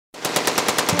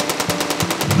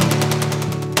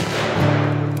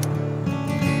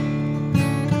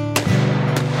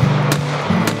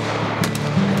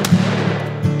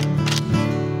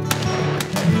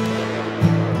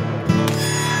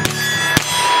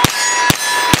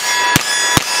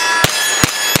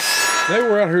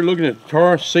We're out here looking at the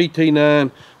Taurus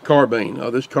CT9 Carbine.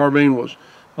 This carbine was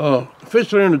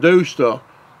officially introduced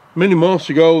many months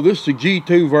ago. This is the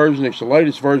G2 version. It's the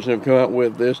latest version they've come out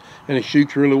with this, and it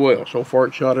shoots really well. So far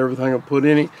it shot everything I've put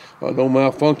in it. No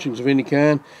malfunctions of any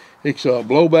kind. It's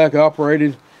blowback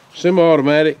operated,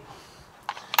 semi-automatic.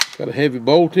 Got a heavy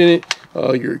bolt in it.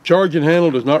 Your charging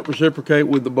handle does not reciprocate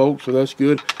with the bolt, so that's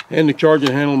good. And the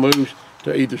charging handle moves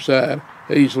to either side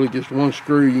easily. Just one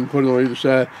screw you can put it on either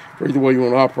side for either way you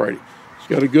want to operate it. It's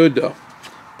got a good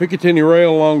Picatinny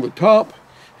rail along the top.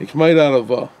 It's made out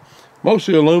of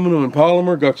mostly aluminum and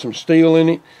polymer. Got some steel in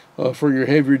it for your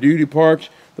heavier duty parts.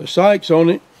 The sights on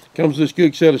it comes with this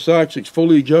good set of sights. It's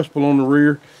fully adjustable on the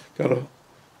rear. Got a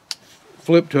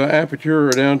flip to an aperture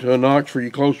or down to a notch for your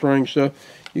close range stuff.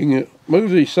 You can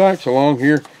move these sights along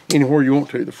here anywhere you want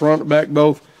to. The front and back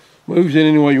both moves in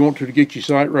any way you want to get your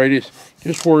sight radius,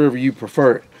 just wherever you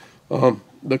prefer it.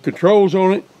 The controls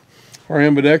on it are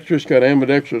ambidextrous. Got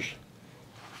ambidextrous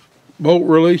bolt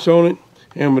release on it,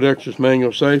 ambidextrous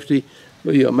manual safety.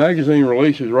 The magazine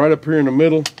release is right up here in the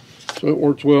middle, so it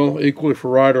works well equally for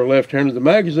right or left-handed. The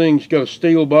magazine's got a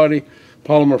steel body,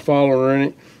 polymer follower in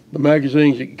it. The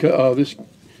magazines, this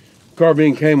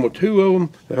carbine came with 2 of them.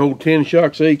 They hold 10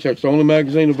 shocks each. That's the only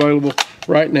magazine available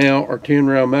right now, are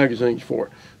 10-round magazines for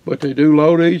it. But they do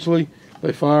load easily.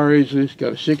 They fire easily. It's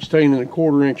got a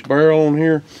 16.25-inch barrel on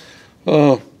here.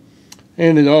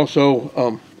 And it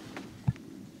also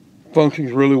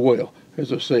functions really well,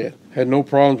 as I said. Had no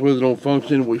problems with it on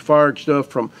functioning. We fired stuff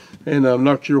from, and I'm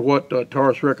not sure what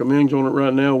Taurus recommends on it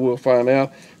right now. We'll find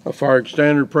out. I fired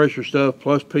standard pressure stuff,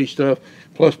 plus P stuff,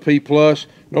 plus P plus.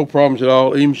 No problems at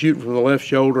all. Even shooting from the left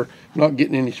shoulder, not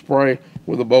getting any spray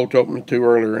with the bolt opening too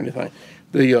early or anything.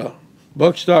 The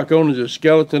buckstock on it is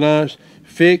skeletonized,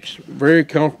 fixed, very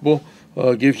comfortable.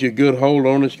 Gives you a good hold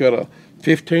on it. It's got a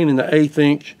 15 1/8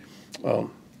 inch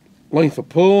length of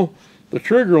pull. The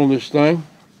trigger on this thing,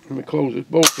 let me close this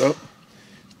bolt up.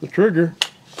 The trigger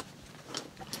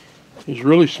is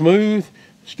really smooth.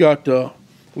 It's got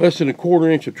less than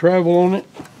 1/4 inch of travel on it,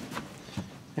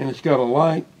 and it's got a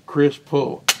light, crisp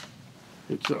pull.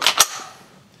 It's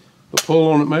the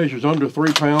pull on it measures under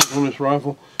 3 pounds on this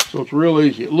rifle, so it's real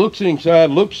easy. It looks inside,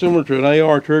 looks similar to an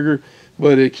AR trigger,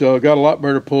 but it's got a lot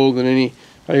better pull than any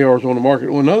ARs on the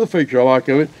market. Well, another feature I like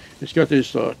of it, it's got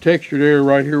this textured area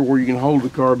right here where you can hold the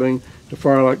carbine to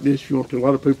fire like this if you want to. A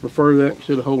lot of people prefer that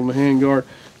instead of holding the handguard.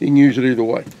 You can use it either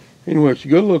way. Anyway, it's a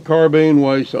good little carbine.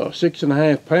 Weighs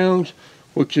 6.5 pounds,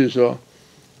 which is a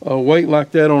weight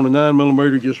like that on a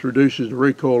 9mm just reduces the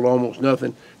recoil to almost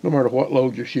nothing, no matter what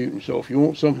load you're shooting. So if you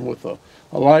want something with a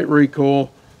light recoil,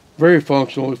 very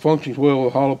functional. It functions well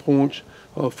with hollow points,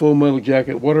 full metal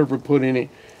jacket, whatever put in it.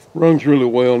 Runs really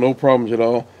well, no problems at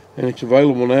all. And it's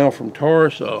available now from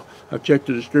Taurus. I checked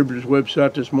the distributor's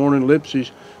website this morning.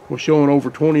 Lipsy's was showing over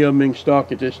 20 of them in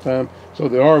stock at this time, so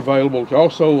they are available. It's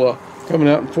also coming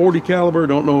out in 40 caliber.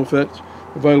 Don't know if that's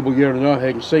available yet or not.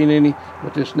 Haven't seen any,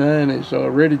 but this 9 is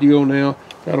ready to go now.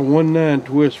 Got a 1/9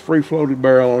 twist, free floated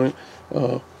barrel on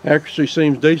it. Accuracy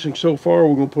seems decent so far.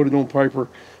 We're gonna put it on paper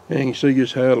and you can see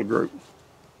just how it'll group.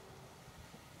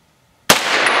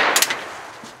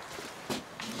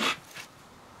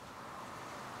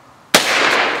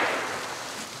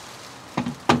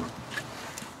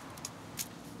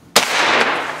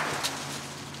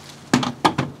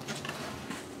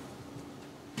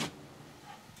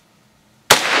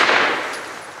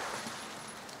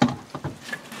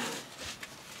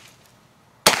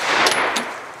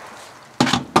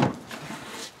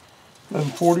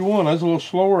 And 41, that's a little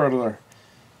slower out of there.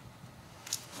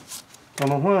 Don't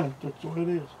know why, that's the way it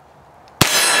is.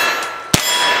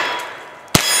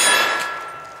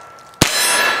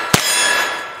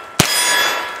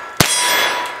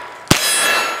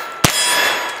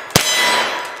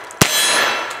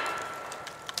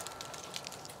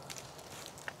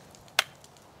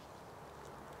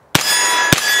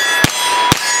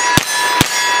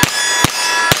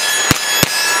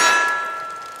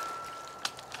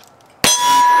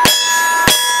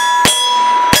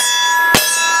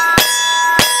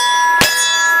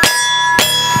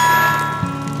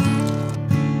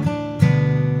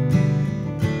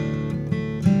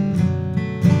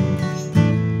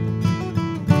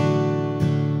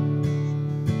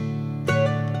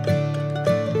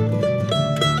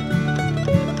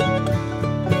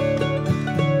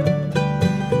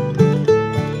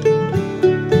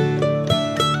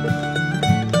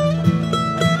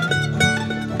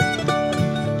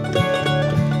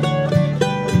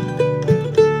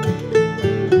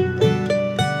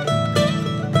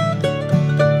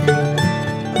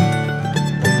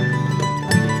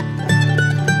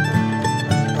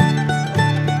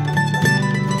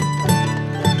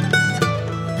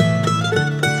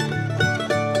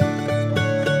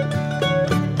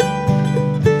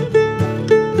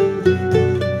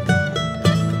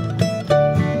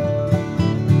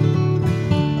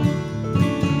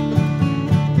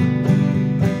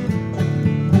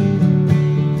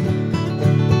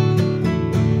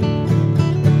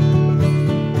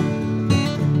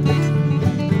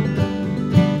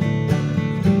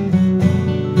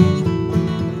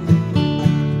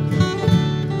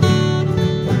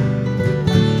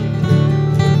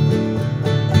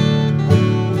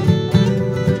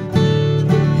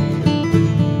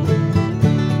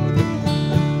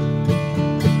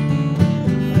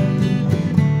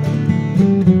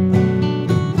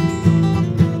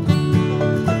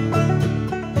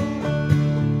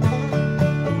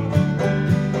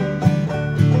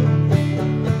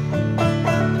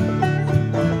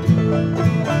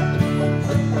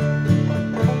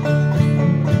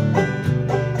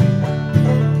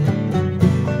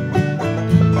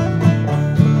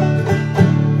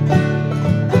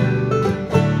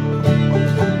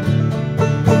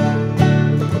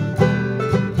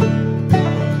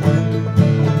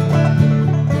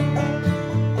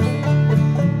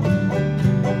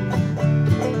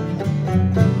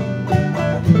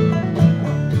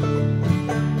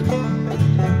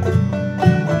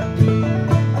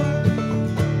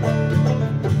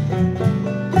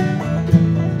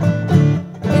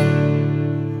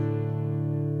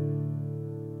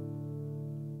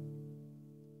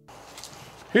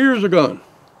 Here's a gun.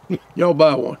 Y'all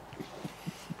buy one.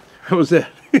 How was that?